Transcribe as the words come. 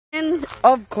And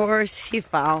of course, he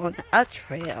found a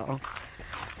trail.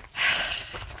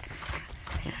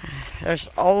 There's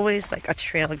always like a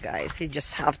trail, guys. You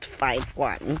just have to find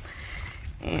one.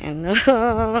 And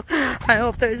I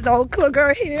hope there's no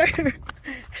cougar here.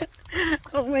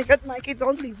 Oh my God, Mikey,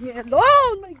 don't leave me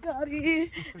alone, my Goddy.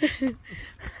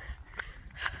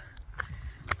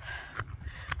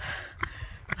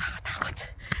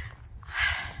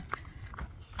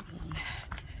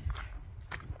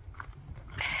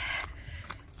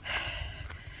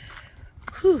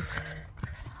 Whew.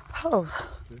 Oh,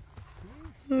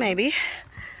 maybe.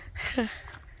 There's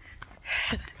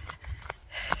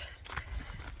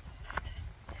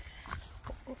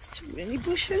too many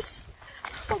bushes.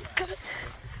 Oh God.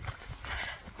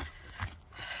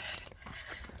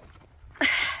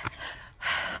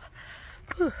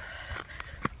 Whew.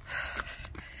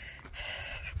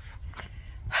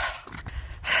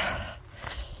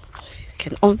 You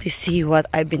can only see what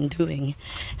I've been doing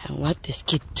and what this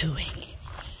kid doing.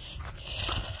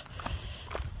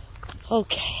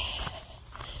 Okay.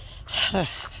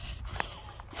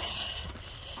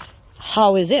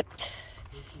 How is it?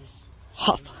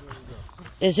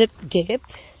 Is it deep?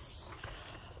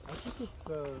 I think it's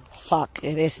Fuck,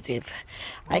 it is deep.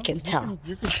 I can tell.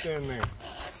 You can stand there.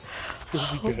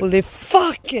 Holy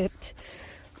fuck it.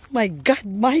 My God,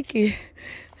 Mikey.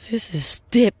 This is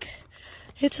deep.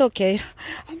 It's okay.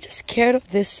 I'm just scared of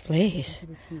this place.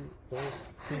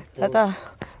 Tata,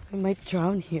 I might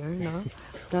drown here, no?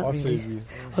 Not I'll really. save you.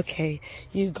 Okay,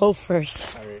 you go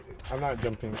first. Alright, I'm not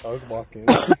jumping. I was walking.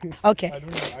 Okay. I don't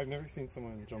know. I've never seen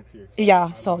someone jump here. So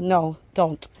Yeah, so no,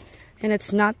 don't. And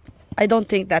it's not, I don't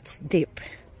think that's deep.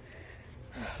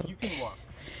 You can walk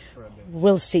for a bit.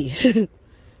 We'll see. I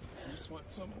just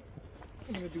want some.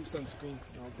 I'm gonna do sunscreen.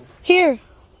 I'll go. Here.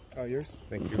 Oh, yours?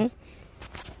 Thank you.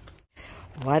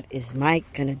 What is Mike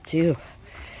gonna do?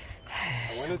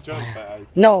 I want to jump, but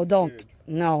No, don't.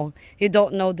 No, you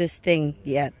don't know this thing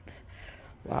yet.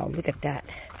 Wow, look at that.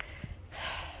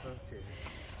 Okay.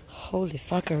 Holy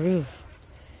fuckaroo.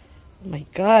 Oh my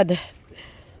God.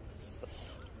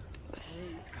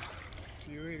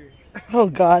 See you later. Oh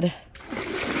God.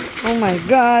 Oh my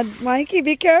God. Mikey,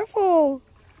 be careful.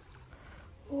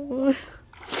 Oh,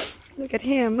 look at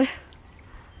him.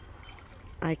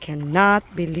 I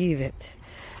cannot believe it.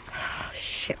 Oh,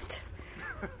 shit.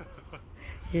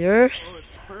 Yours. Oh,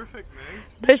 it's perfect, man.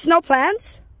 There's no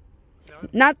plants? No.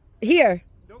 Not here?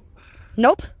 Nope.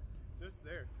 Nope? Just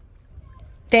there.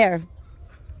 There.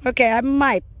 Okay, I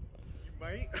might. You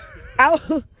might?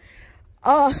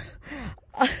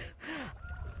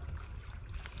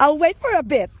 I'll wait for a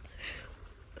bit.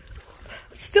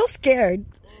 Still scared.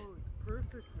 Oh, it's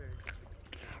perfect, man.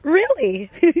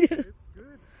 Really? It's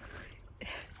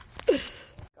good.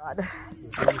 God.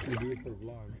 You do it for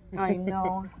vlog. I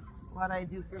know what I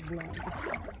do for vlog.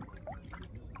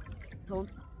 Don't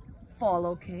fall,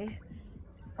 okay?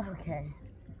 Okay.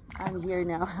 I'm here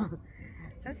now.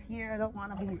 Just here. I don't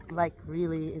want to be like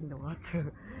really in the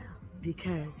water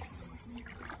because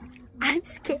I'm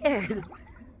scared.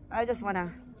 I just want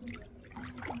to...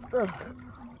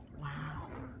 Wow.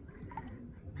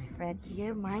 My friend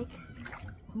here, Mike,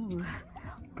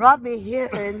 brought me here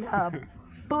in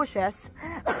bushes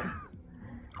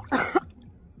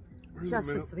just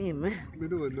to swim.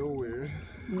 Middle of nowhere.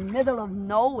 Middle of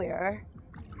nowhere.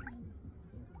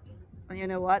 And you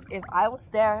know what? If I was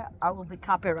there, I would be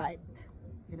copyright.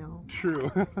 You know. True.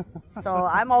 So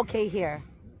I'm okay here.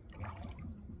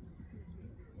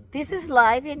 This is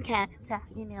live in Canada,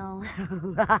 you know.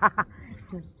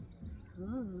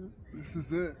 This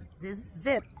is it. This is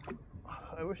it.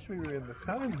 I wish we were in the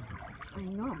sun. I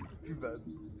know. Too bad.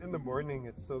 In the morning,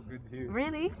 it's so good here.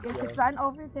 Really? Is the Yeah. sun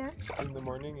over there? In the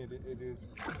morning, it is.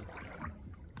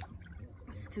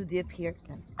 It's too deep here.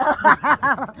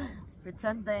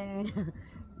 Pretending.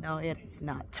 No, it is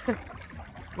not.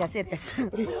 Yes, it is.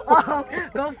 Oh,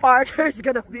 go farther. It's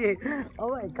gonna be. Oh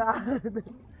my God.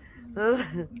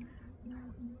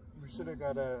 We should have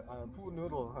got a pool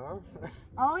noodle, huh?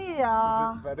 Oh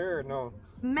yeah. Is it better or no?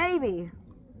 Maybe.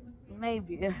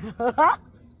 Maybe.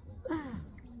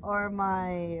 Or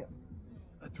my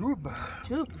A tube.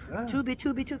 tube. Yeah. Tube.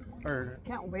 Or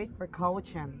Can't wait for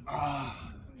Cochin.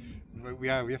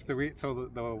 yeah, we have to wait till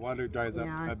the water dries up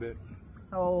Yeah, a bit.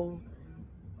 so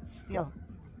still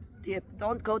deep.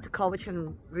 Don't go to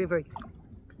Cochin River.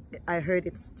 I heard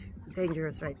it's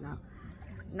dangerous right now.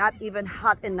 Not even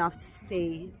hot enough to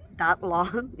stay that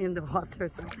long in the water.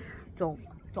 So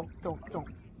don't.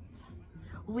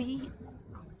 We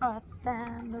are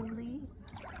family.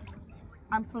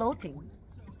 I'm floating.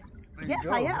 There Yes, you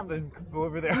go. I am. Then go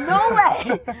over there. No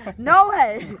way! No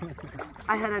way!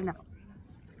 I had enough.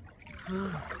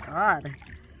 Oh God.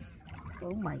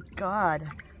 Oh my God.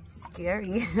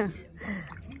 Scary.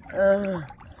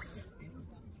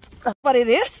 What it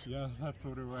is? Yeah, that's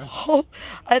what it was. Oh,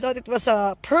 I thought it was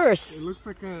a purse. It looks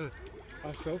like a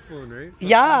cell phone, right?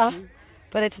 Yeah,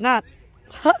 but it's not.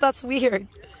 That's weird.